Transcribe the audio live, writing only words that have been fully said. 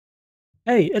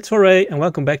Hey, it's Foray and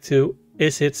welcome back to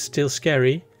Is It Still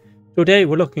Scary? Today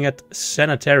we're looking at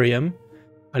Sanitarium.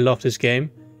 I love this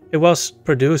game. It was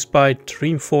produced by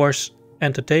Dreamforce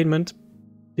Entertainment,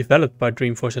 developed by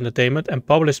Dreamforce Entertainment and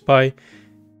published by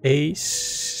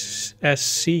ASC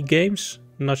Games.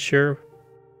 Not sure.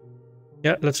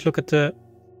 Yeah, let's look at the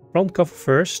front cover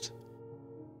first.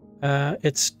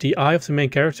 It's the eye of the main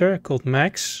character called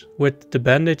Max with the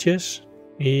bandages.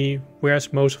 He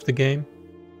wears most of the game.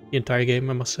 The entire game,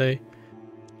 I must say.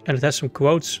 And it has some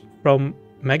quotes from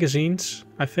magazines,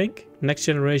 I think. Next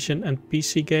Generation and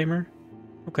PC Gamer.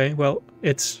 Okay, well,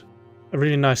 it's a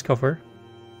really nice cover.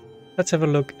 Let's have a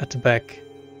look at the back.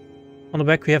 On the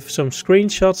back we have some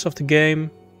screenshots of the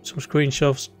game, some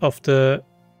screenshots of the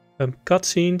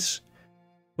cutscenes,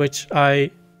 which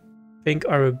I think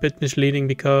are a bit misleading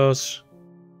because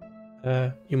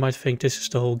you might think this is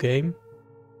the whole game.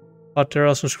 But there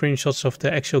are some screenshots of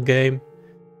the actual game.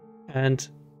 And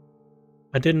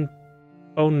I didn't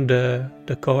own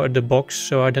the box,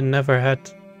 so I never had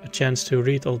a chance to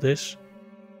read all this.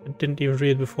 I didn't even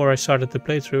read it before I started the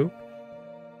playthrough.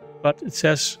 But it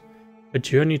says, a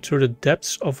journey through the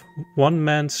depths of one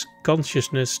man's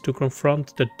consciousness to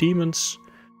confront the demons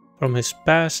from his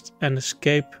past and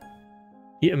escape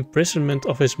the imprisonment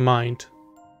of his mind.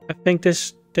 I think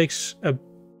this takes a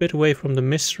bit away from the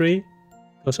mystery,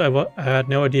 because I had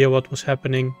no idea what was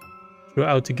happening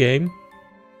throughout the game.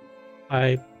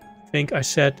 I think I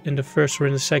said in the first or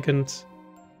in the second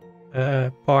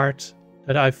part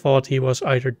that I thought he was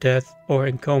either dead or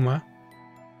in coma,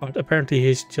 but apparently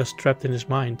he's just trapped in his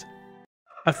mind.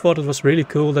 I thought it was really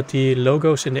cool that the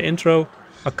logos in the intro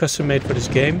are custom made for this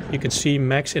game. You can see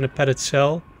Max in a padded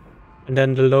cell, and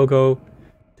then the logo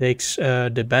takes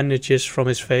the bandages from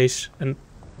his face and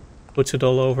puts it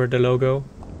all over the logo.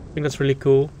 I think that's really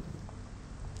cool.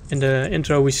 In the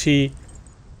intro we see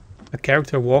a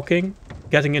character walking,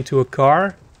 getting into a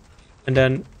car, and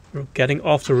then getting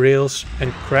off the rails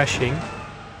and crashing.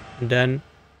 And then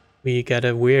we get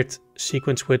a weird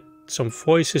sequence with some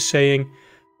voices saying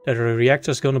that a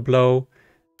reactor is gonna blow,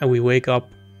 and we wake up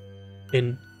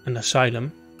in an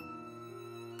asylum.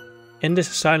 In this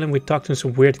asylum we talk to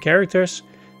some weird characters,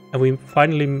 and we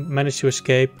finally manage to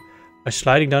escape by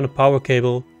sliding down a power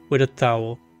cable with a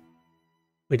towel.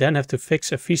 We then have to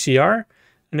fix a VCR,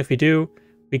 and if we do,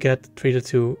 we get treated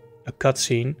to a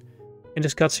cutscene. In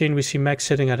this cutscene we see Max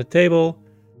sitting at a table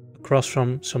across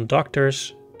from some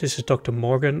doctors. This is Dr.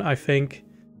 Morgan, I think.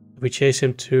 We chase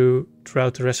him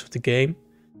throughout the rest of the game.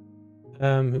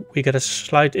 We get a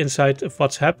slight insight of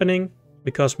what's happening,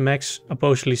 because Max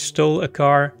supposedly stole a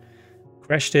car,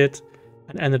 crashed it,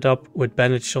 and ended up with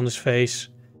bandages on his face,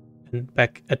 and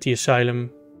back at the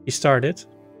asylum he started.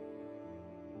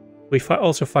 We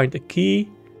also find a key,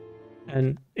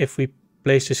 and if we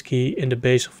place this key in the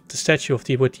base of the statue of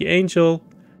the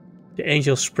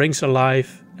angel springs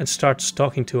alive and starts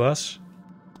talking to us.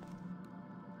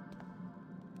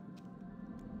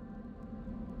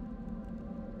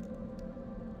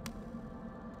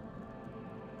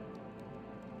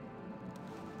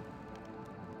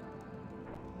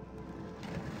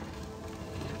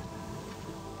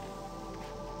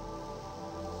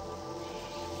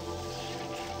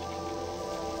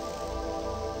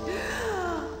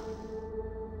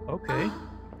 Okay.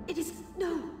 It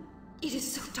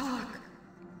is so dark.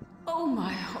 Oh,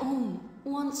 my home,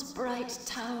 once bright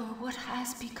tower, what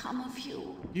has become of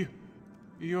you?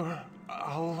 You're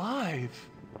alive.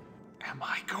 Am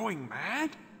I going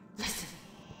mad? Listen,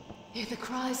 hear the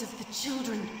cries of the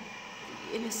children.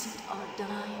 The innocent are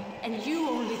dying, and you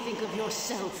only think of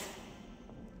yourself.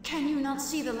 Can you not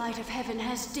see the light of heaven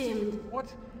has dimmed?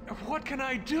 What can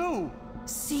I do?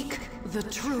 Seek the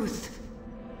truth.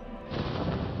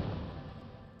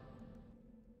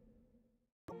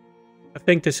 I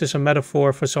think this is a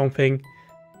metaphor for something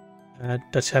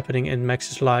that's happening in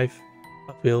Max's life,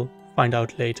 but we'll find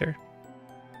out later.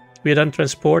 We are then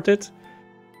transported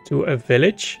to a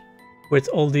village with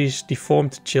all these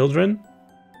deformed children,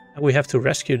 and we have to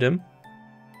rescue them.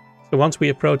 So once we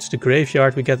approach the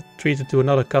graveyard, we get treated to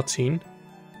another cutscene.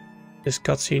 This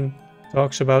cutscene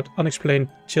talks about unexplained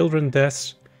children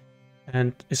deaths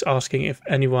and is asking if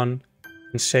anyone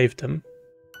can save them.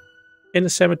 In the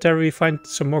cemetery we find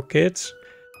some more kids,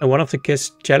 and one of the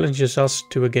kids challenges us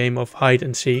to a game of hide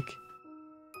and seek.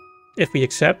 If we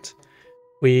accept,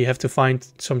 we have to find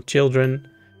some children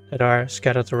that are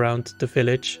scattered around the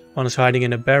village. One is hiding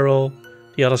in a barrel,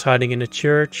 the other is hiding in a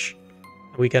church.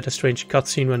 We get a strange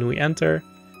cutscene when we enter,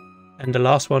 and the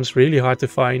last one is really hard to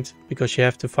find because you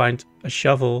have to find a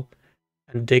shovel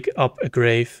and dig up a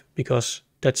grave, because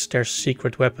that's their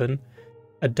secret weapon,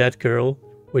 a dead girl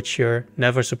which you're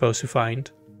never supposed to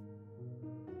find.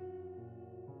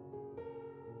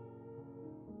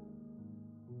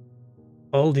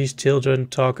 All these children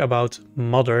talk about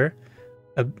Mother,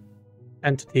 an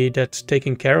entity that's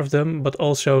taking care of them but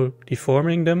also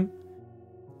deforming them.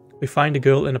 We find a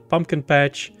girl in a pumpkin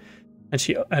patch,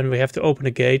 and we have to open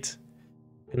a gate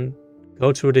and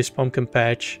go through this pumpkin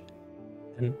patch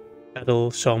and battle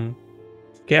some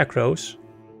scarecrows.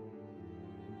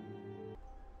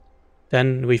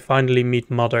 Then we finally meet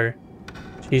Mother.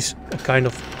 She's a kind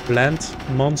of plant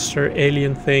monster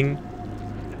alien thing,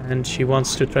 and she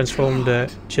wants to transform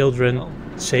the children,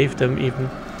 save them even,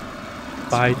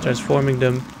 by transforming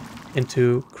them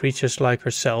into creatures like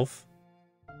herself.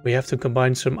 We have to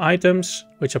combine some items,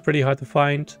 which are pretty hard to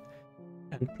find,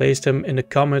 and place them in the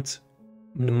comet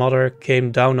the Mother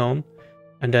came down on,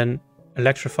 and then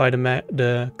electrify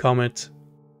the comet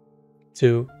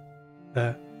to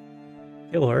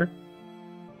kill her.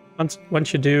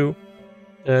 Once you do,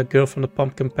 the girl from the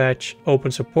pumpkin patch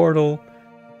opens a portal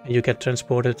and you get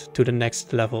transported to the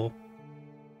next level.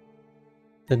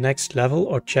 The next level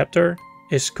or chapter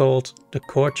is called The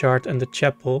Courtyard and the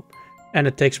Chapel, and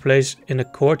it takes place in a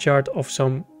courtyard of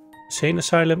some insane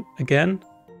asylum again,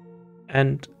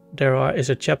 and there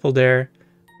is a chapel there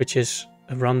which is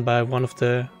run by one of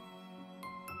the,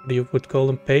 what you would call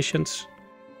them, patients.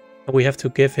 And we have to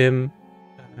give him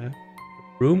a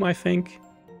room, I think,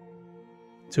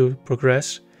 to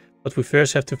progress, but we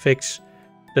first have to fix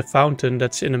the fountain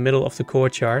that's in the middle of the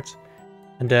courtyard,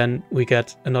 and then we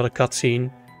get another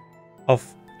cutscene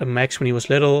of Max when he was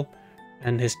little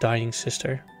and his dying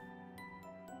sister.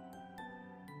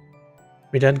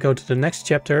 We then go to the next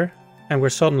chapter, and we're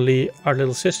suddenly our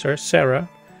little sister Sarah.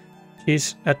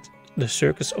 She's at the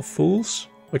Circus of Fools,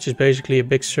 which is basically a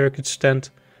big circus stand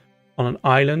on an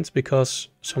island because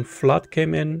some flood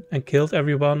came in and killed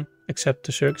everyone except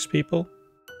the circus people.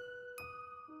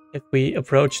 If we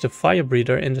approach the fire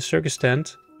breather in the circus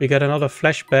tent, we get another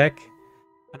flashback,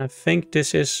 and I think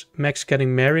this is Max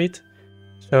getting married.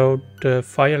 So the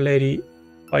fire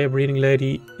breathing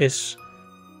lady is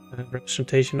a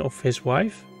representation of his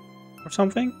wife or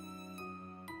something.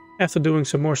 After doing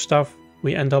some more stuff,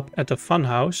 we end up at a fun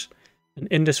house, and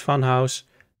in this fun house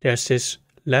there's this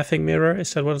laughing mirror.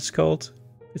 Is that what it's called?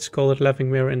 It's called a laughing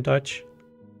mirror in Dutch,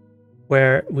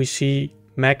 where we see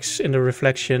Max in the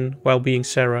reflection while being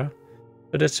Sarah,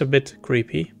 but that's a bit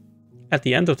creepy. At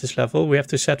the end of this level we have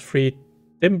to set free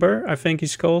Timber, I think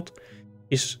he's called.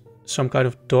 He's some kind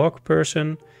of dog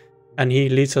person, and he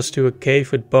leads us to a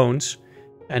cave with bones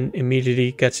and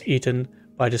immediately gets eaten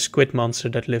by the squid monster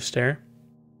that lives there.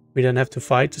 We then have to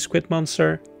fight the squid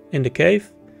monster in the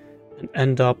cave and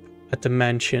end up at the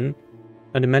mansion.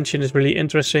 And the mansion is really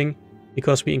interesting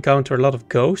because we encounter a lot of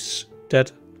ghosts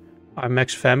that are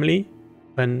Max's family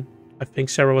when I think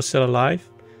Sarah was still alive,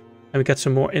 and we get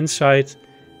some more insight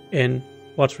in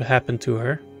what happened to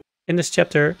her. In this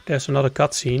chapter there's another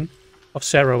cutscene of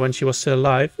Sarah when she was still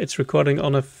alive. It's recording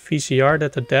on a VCR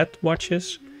that the dad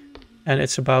watches, and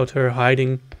it's about her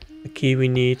hiding the key we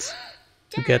need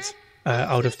to get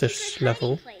out of this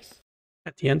level.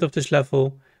 At the end of this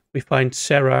level we find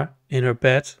Sarah in her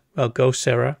bed, well, ghost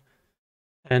Sarah,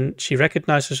 and she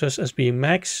recognizes us as being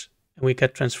Max, and we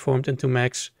get transformed into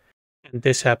Max. And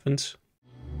this happens.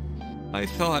 I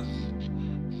thought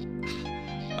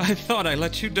I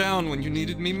let you down when you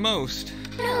needed me most.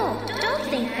 No, don't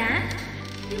think that.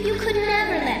 You could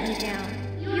never let me down.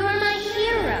 You're my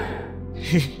hero.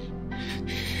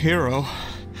 Hero?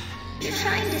 You're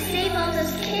trying to save all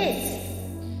those kids.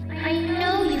 I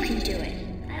know you can do it.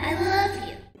 I love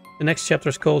you. The next chapter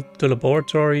is called The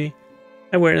Laboratory,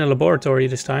 and we're in a laboratory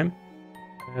this time.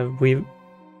 We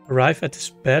arrive at this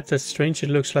bed that strangely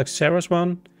looks like Sarah's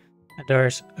one, and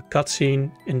there's a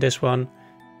cutscene in this one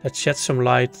that sheds some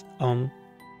light on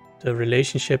the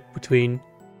relationship between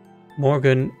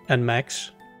Morgan and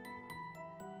Max.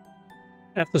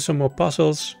 After some more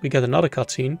puzzles, we get another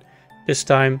cutscene. This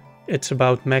time it's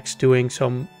about Max doing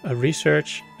some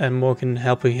research and Morgan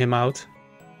helping him out.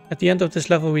 At the end of this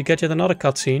level we get yet another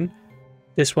cutscene.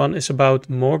 This one is about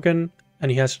Morgan, and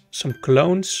he has some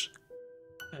clones,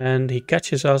 and he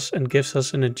catches us and gives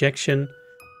us an injection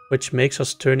which makes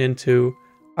us turn into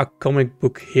a comic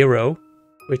book hero,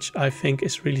 which I think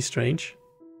is really strange.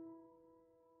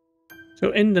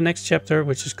 So in the next chapter,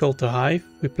 which is called The Hive,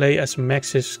 we play as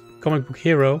Max's comic book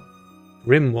hero,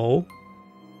 Rimwall.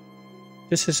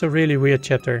 This is a really weird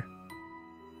chapter.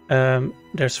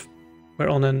 We're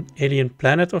on an alien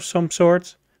planet of some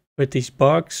sort with these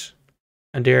bugs,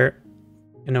 and they're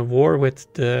in a war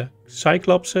with the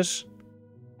Cyclopses.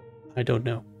 I don't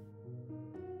know.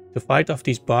 To fight off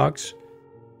these bugs,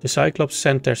 the Cyclops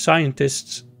sent their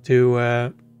scientists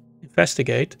to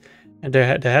investigate, and the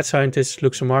head scientist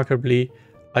looks remarkably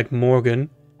like Morgan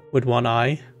with one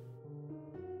eye.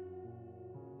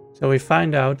 So we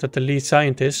find out that the lead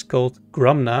scientist, called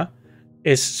Grumna,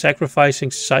 is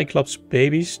sacrificing Cyclops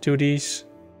babies to these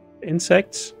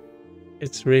insects.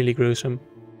 It's really gruesome.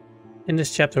 In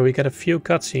this chapter we get a few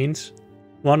cutscenes.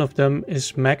 One of them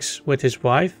is Max with his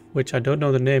wife, which I don't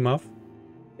know the name of,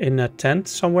 in a tent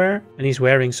somewhere, and he's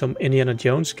wearing some Indiana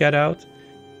Jones get-out,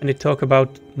 and they talk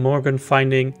about Morgan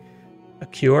finding a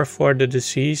cure for the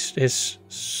disease his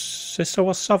sister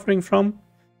was suffering from,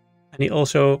 and he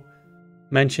also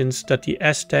mentions that the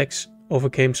Aztecs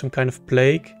overcame some kind of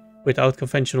plague without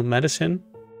conventional medicine.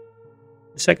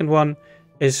 The second one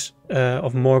is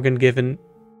of Morgan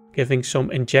giving some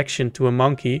injection to a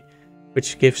monkey,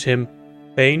 which gives him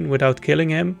pain without killing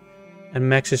him, and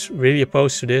Max is really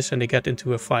opposed to this and they get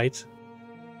into a fight.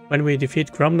 When we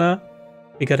defeat Grumna,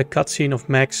 we get a cutscene of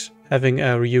Max having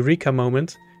a eureka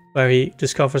moment where he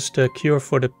discovers the cure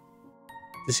for the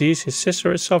disease his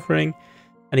sister is suffering,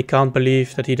 and he can't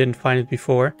believe that he didn't find it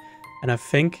before. And I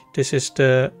think this is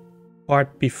the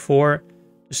part before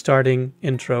the starting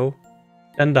intro.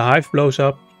 Then the hive blows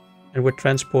up and we're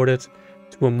transported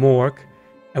to a morgue,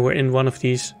 and we're in one of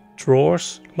these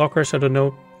drawers, lockers, I don't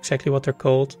know exactly what they're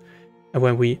called. And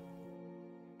when we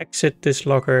exit this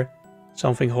locker,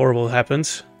 something horrible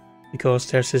happens, because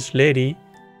there's this lady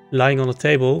lying on the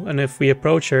table, and if we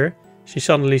approach her, she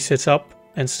suddenly sits up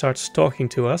and starts talking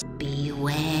to us.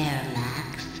 Beware,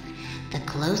 Max. The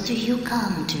closer you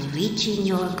come to reaching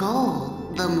your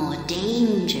goal, the more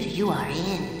danger you are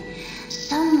in.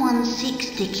 Someone seeks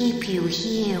to keep you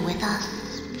here with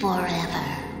us forever.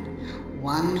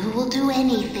 One who will do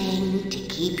anything to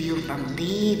keep you from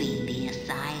leaving the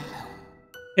asylum.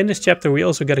 In this chapter we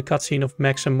also get a cutscene of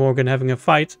Max and Morgan having a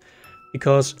fight,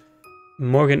 because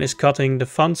Morgan is cutting the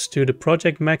funds to the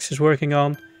project Max is working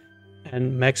on,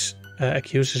 and Max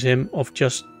accuses him of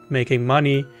just making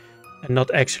money and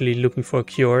not actually looking for a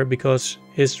cure, because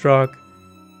his drug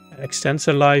extends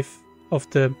the life of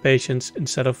the patients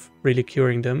instead of really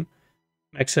curing them.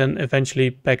 Max then eventually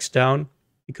backs down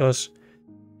because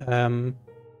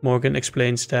Morgan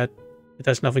explains that it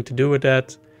has nothing to do with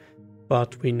that,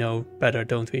 but we know better,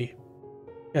 don't we?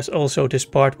 There's also this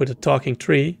part with a talking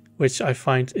tree, which I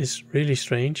find is really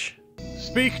strange.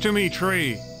 Speak to me,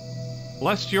 tree,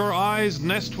 lest your eyes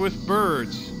nest with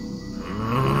birds.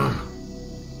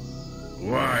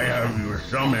 Why have you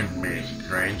summoned me,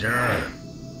 stranger?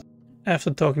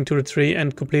 After talking to the tree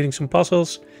and completing some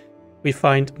puzzles, we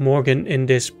find Morgan in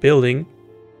this building,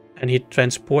 and he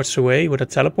transports away with a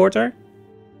teleporter.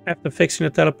 After fixing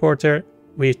the teleporter,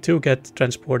 we too get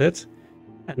transported,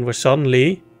 and we're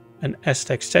suddenly an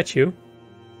Aztec statue.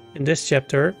 In this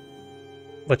chapter,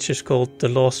 which is called The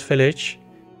Lost Village,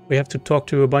 we have to talk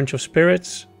to a bunch of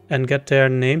spirits and get their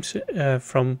names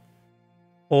from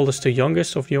oldest to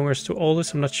youngest, of youngest to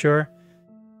oldest, I'm not sure,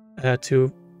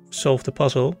 to solve the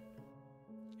puzzle.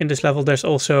 In this level there's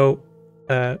also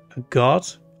a god,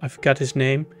 I forgot his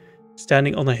name,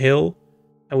 standing on a hill,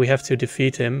 and we have to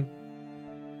defeat him.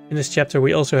 In this chapter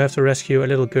we also have to rescue a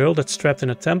little girl that's trapped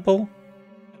in a temple.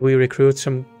 We recruit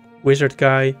some wizard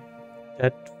guy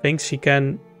that thinks he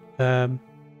can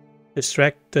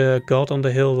distract the god on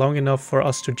the hill long enough for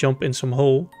us to jump in some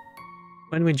hole.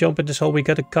 When we jump in this hole we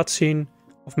get a cutscene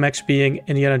of Max being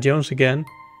Indiana Jones again,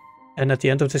 and at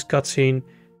the end of this cutscene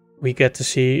we get to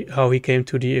see how he came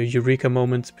to the eureka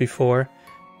moment before,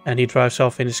 and he drives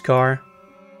off in his car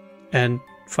and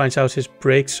finds out his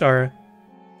brakes are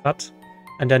cut,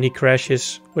 and then he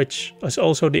crashes, which is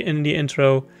also in the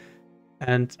intro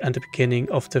and the beginning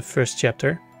of the first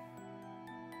chapter.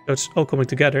 So it's all coming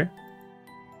together.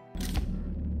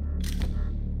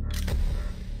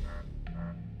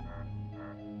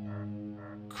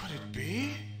 Could it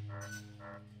be?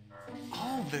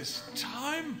 All this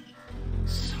time?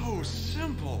 So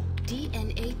simple.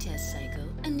 DNA test cycle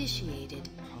initiated.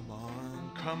 Come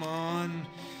on, come on.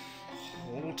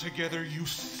 Hold together, you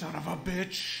son of a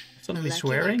bitch. Suddenly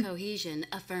Molecular swearing? cohesion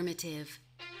affirmative.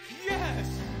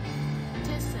 Yes!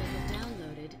 Test cycle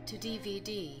downloaded to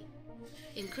DVD.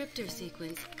 Encryptor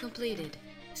sequence completed.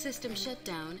 System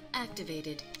shutdown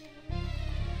activated.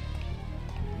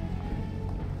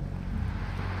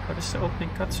 What is the opening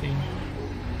cutscene?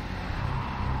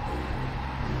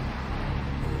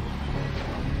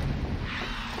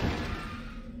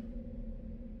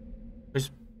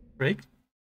 This break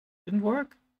didn't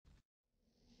work.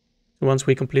 So once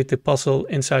we complete the puzzle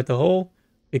inside the hole,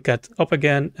 we get up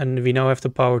again, and we now have the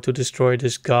power to destroy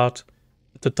this god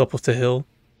at the top of the hill.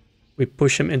 We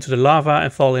push him into the lava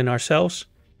and fall in ourselves,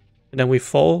 And then we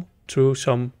fall through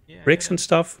some bricks and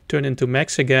stuff, turn into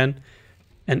Max again,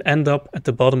 and end up at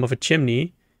the bottom of a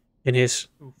chimney in his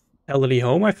elderly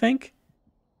home, I think.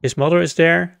 His mother is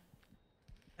there,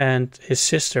 and his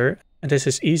sister. And this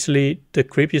is easily the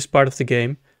creepiest part of the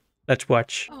game. Let's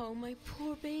watch. Oh, my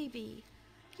poor baby.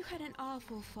 You had an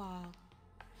awful fall.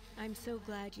 I'm so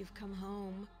glad you've come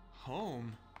home.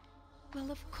 Home?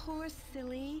 Well, of course,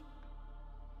 silly.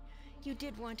 You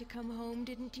did want to come home,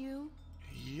 didn't you?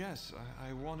 Yes,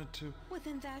 I wanted to. Well,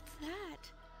 then that's that.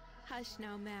 Hush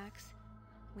now, Max.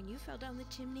 When you fell down the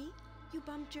chimney, you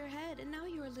bumped your head, and now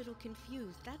you're a little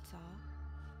confused, that's all.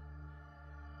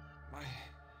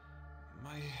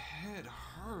 My head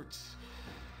hurts.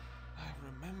 I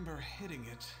remember hitting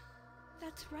it.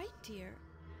 That's right, dear.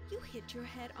 You hit your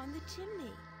head on the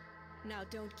chimney. Now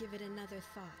don't give it another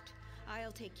thought.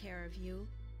 I'll take care of you.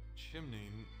 Chimney?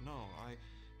 No,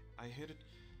 I hit it.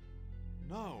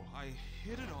 No, I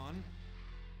hit it on.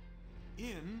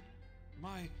 In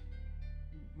my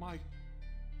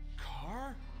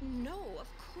car? No, of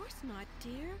course not,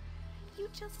 dear. You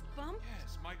just bumped.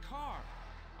 Yes, my car.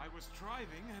 I was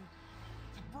driving and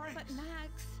the brakes. But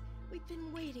Max, we've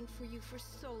been waiting for you for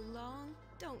so long.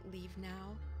 Don't leave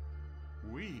now.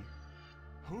 We?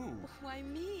 Who? Why,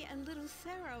 me and little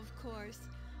Sarah, of course.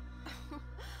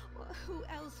 Well, who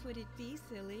else would it be,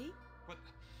 silly? But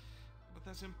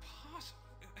that's impossible.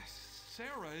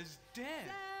 Sarah is dead.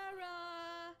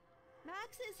 Sarah!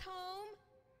 Max is home.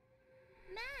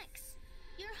 Max,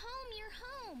 you're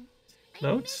home. I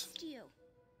Notes? missed you.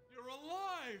 You're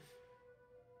alive!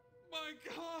 My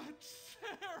God,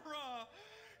 Sarah!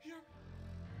 You're...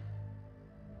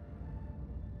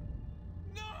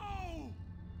 No!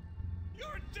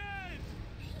 You're dead!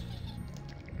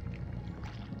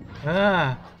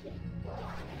 Ah.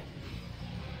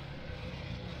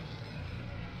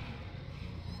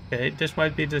 Okay, this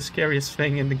might be the scariest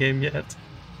thing in the game yet.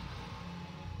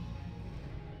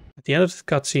 At the end of the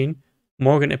cutscene,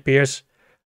 Morgan appears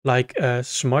like a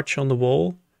smudge on the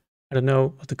wall. I don't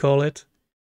know what to call it.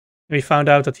 And we found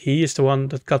out that he is the one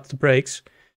that cut the brakes.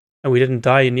 And we didn't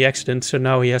die in the accident, so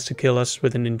now he has to kill us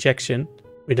with an injection.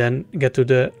 We then get to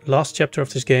the last chapter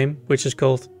of this game, which is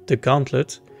called the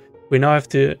Gauntlet. We now have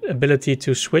the ability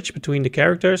to switch between the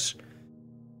characters.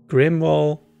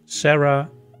 Grimwall, Sarah,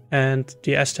 and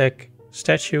the Aztec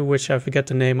statue, which I forget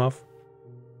the name of.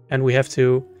 And we have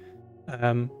to,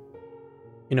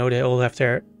 you know, they all have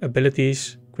their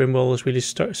abilities. Grimwall is really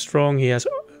strong, he has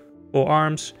 4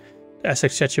 arms. The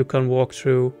Aztec statue can walk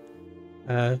through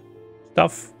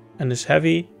stuff and is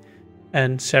heavy.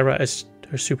 And Sarah,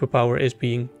 her superpower is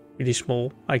being really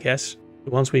small, I guess.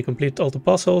 Once we complete all the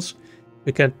puzzles,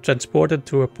 we get transported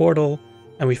to a portal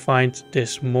and we find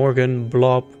this Morgan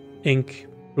blob, ink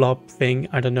blob thing,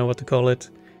 I don't know what to call it.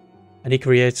 And he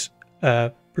creates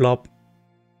a blob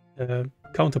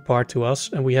counterpart to us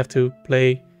and we have to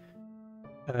play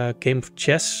a game of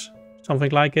chess,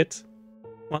 something like it.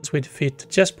 Once we defeat the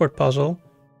chessboard puzzle,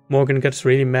 Morgan gets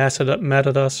really mad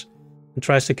at us and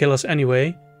tries to kill us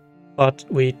anyway. But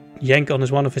we yank on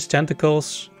one of his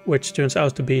tentacles, which turns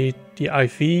out to be the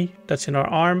IV that's in our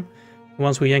arm.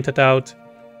 Once we yank that out,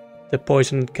 the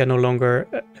poison can no longer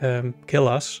kill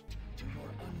us.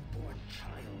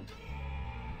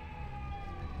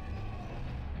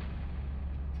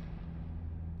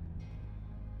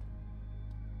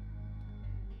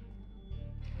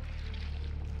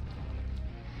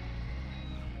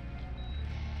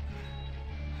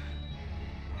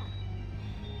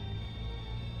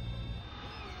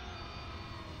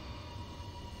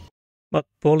 But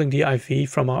pulling the IV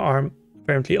from our arm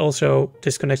apparently also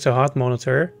disconnects the heart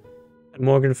monitor. And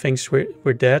Morgan thinks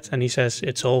we're dead and he says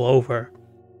it's all over.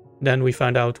 Then we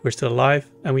find out we're still alive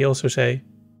and we also say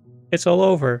it's all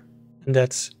over. And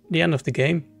that's the end of the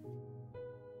game.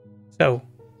 So,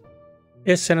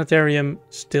 is Sanitarium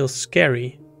still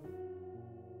scary?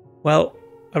 Well,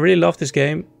 I really love this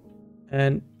game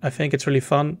and I think it's really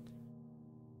fun.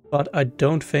 But I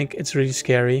don't think it's really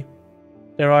scary.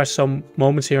 There are some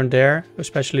moments here and there,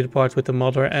 especially the part with the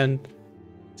mother and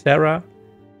Sarah,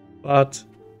 but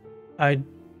I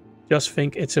just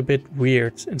think it's a bit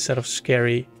weird instead of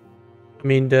scary. I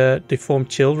mean, the deformed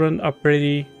children are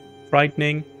pretty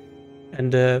frightening,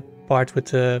 and the part with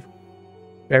the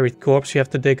buried corpse you have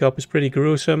to dig up is pretty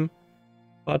gruesome,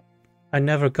 but I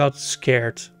never got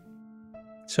scared.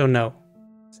 So no,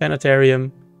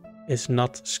 Sanitarium is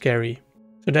not scary.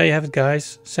 So there you have it,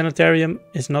 guys. Sanitarium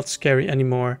is not scary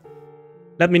anymore.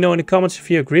 Let me know in the comments if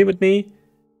you agree with me.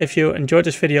 If you enjoyed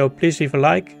this video, please leave a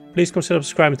like. Please consider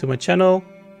subscribing to my channel.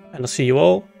 And I'll see you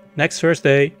all next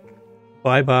Thursday.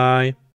 Bye bye.